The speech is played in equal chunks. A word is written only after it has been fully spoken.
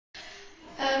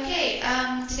Okay,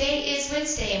 today is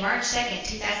Wednesday, March 2nd,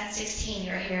 2016.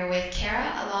 You're here with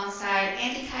Kara alongside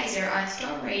Andy Kaiser on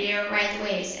Storm Radio Ride the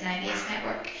Waves and IBS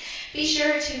Network. Be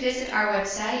sure to visit our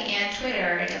website and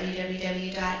Twitter at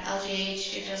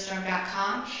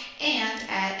www.ljhdigitalstorm.com and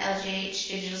at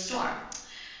ljhdigitalstorm.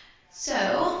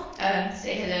 So,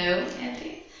 say hello,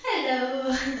 Andy.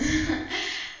 Hello.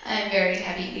 I'm very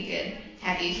happy we could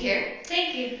have you here.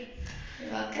 Thank you.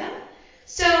 You're welcome.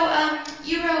 So,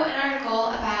 you wrote an article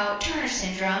about Turner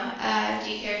syndrome. Do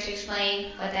you care to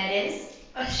explain what that is?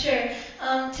 Sure.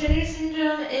 Turner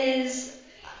syndrome is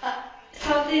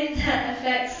something that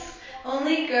affects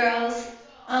only girls.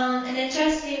 An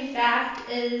interesting fact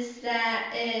is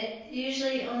that it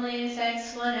usually only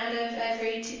affects 1 out of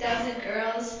every 2,000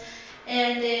 girls.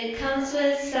 And it comes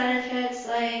with side effects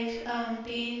like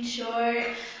being short,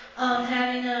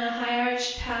 having a high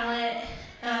arched palate,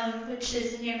 which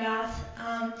is in your mouth,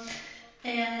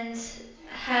 and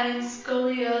having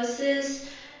scoliosis,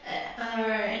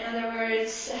 or in other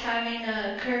words, having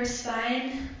a curved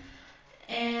spine,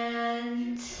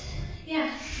 and yeah.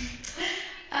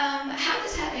 How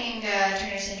does having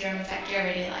Turner syndrome affect your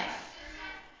everyday life?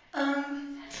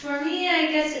 For me,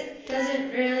 I guess it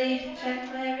doesn't really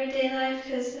affect my everyday life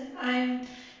because I'm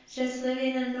just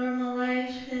living a normal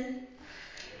life.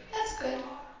 That's good.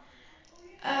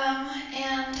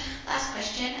 And last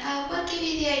question, what gave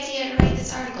you the idea to write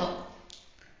this article?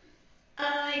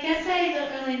 I guess I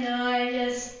don't really know. I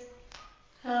just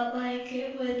felt like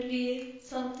it would be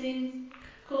something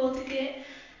cool to get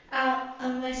out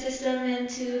of my system and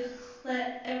to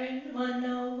let everyone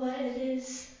know what it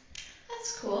is.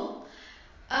 That's cool.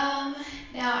 Now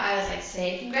I would like to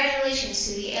say congratulations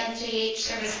to the LJH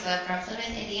Service Club from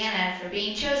Plymouth, Indiana for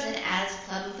being chosen as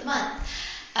Club of the Month.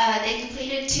 They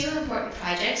completed 2 important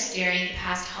projects during the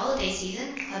past holiday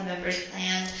season. Club members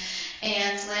planned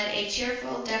and led a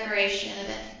cheerful decoration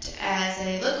event as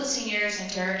a local senior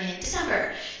center in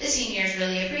December. The seniors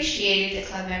really appreciated the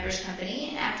club members' company,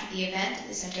 and after the event,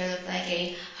 the center looked like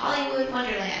a Hollywood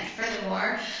wonderland.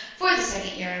 Furthermore, for the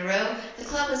 2nd year in a row, the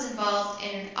club was involved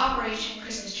in Operation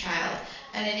Christmas Child,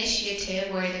 an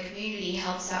initiative where the community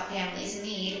helps out families in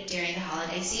need during the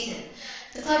holiday season.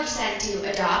 The club decided to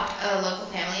adopt a local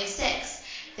family of 6.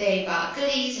 They bought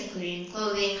goodies, including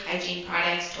clothing, hygiene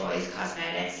products, toys,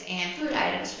 cosmetics, and food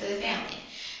items for the family.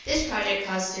 This project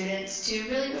caused students to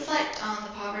really reflect on the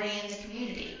poverty in the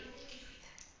community.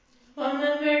 One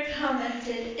member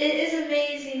commented, "It is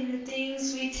amazing the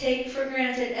things we take for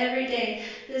granted every day.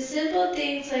 The simple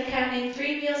things like having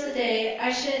 3 meals a day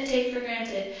I shouldn't take for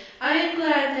granted. I am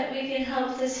glad that we can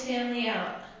help this family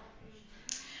out."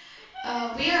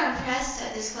 We are impressed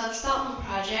at this club's thoughtful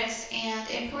projects and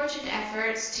important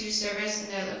efforts to service in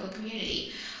their local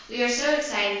community. We are so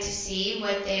excited to see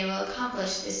what they will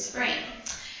accomplish this spring.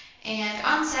 And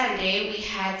on Saturday, we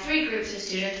had 3 groups of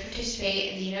students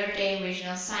participate in the Notre Dame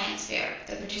Regional Science Fair.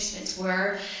 The participants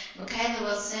were Michaela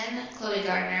Wilson, Chloe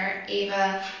Gardner,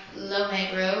 Ava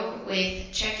Lomegro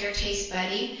with Check Your Taste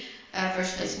Buddy,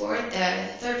 first place award. The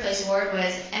 3rd place award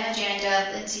was Emma Janda,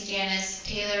 Lindsay Janice,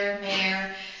 Taylor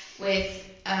Mayer, with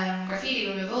graffiti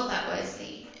removal. That was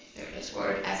the 3rd place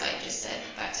award, as I just said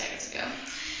 5 seconds ago.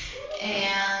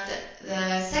 And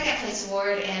the 2nd place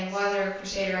award and Water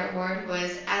Crusader award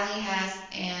was Ali Haas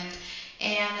and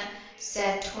Anne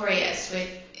Sartorius with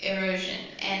Erosion.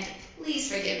 And please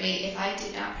forgive me if I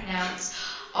did not pronounce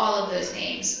all of those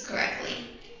names correctly.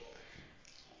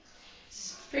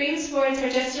 Spring sports are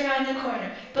just around the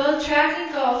corner. Both track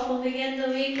and golf will begin the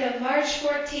week of March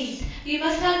 14th. You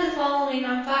must have the following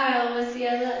on file with the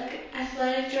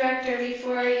athletic director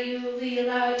before you will be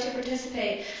allowed to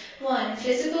participate. 1.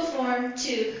 Physical form.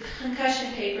 2.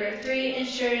 Concussion paper. 3.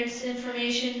 Insurance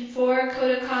information. 4.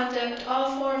 Code of conduct.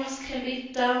 All forms can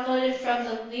be downloaded from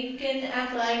the Lincoln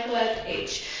Athletic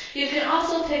webpage. You can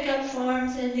also pick up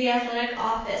forms in the athletic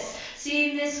office.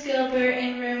 See Ms. Gilbert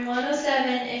in room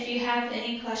 107 if you have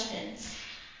any questions.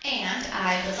 And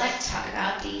I would like to talk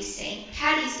about the St.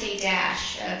 Patty's Day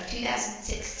Dash of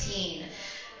 2016.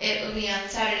 It will be on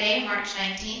Saturday, March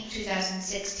 19th,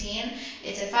 2016.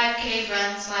 It's a 5K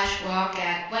run/walk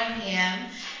at 1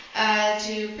 p.m.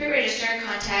 To pre-register,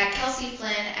 contact Kelsey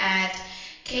Flynn at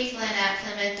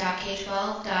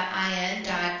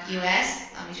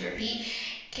kflynn@plymouth.k12.in.us. Allow me to repeat,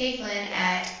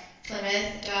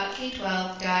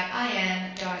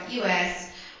 kflynn@plymouth.k12.in.us,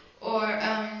 or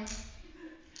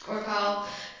call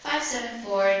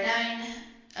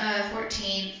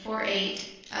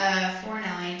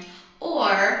 574-914-4849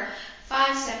 or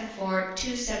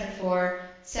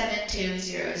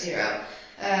 574-274-7200.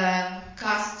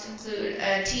 Costs include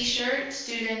a t-shirt,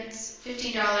 students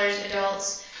 $15,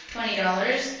 adults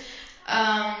 $20.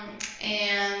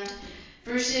 And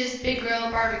Bruce's Big Grill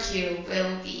Barbecue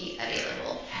will be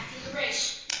available after the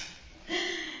race.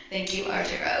 Thank you,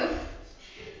 Arturo.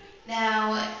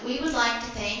 Now, we would like to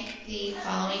thank the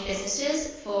following businesses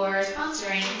for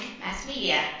sponsoring mass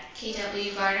media: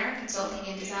 KW Garner Consulting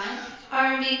and Design,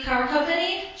 R&B Car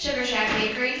Company, Sugar Shack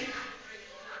Bakery,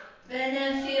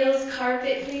 Benefields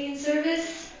Carpet Cleaning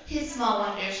Service, His Small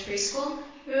Wonders Preschool,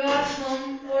 Ruoff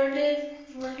Home Mortgage,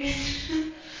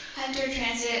 Hunter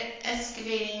Transit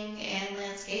Excavating and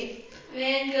Landscape,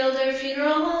 Van Gilder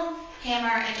Funeral Home,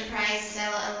 Hammer Enterprise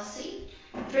Zella LLC,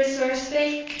 First Source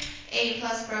Bank, 80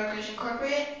 Plus Brokers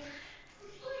Incorporated,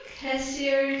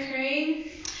 Hessier Crane,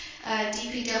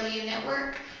 DPW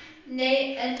Network,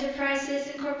 Nate Enterprises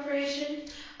Incorporation,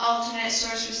 Alternate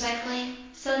Source Recycling,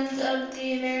 Sons of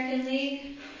the American League,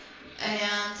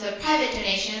 and the private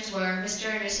donations were Mr.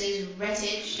 and Mrs.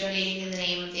 Rettage donating in the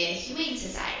name of the Humane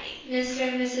Society, Mr.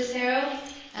 and Mrs. Harrell.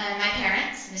 and my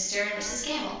parents, Mr. and Mrs.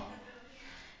 Gamble.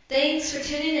 Thanks for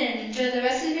tuning in. Enjoy the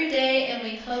rest of your day, and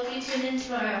we hope you tune in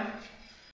tomorrow.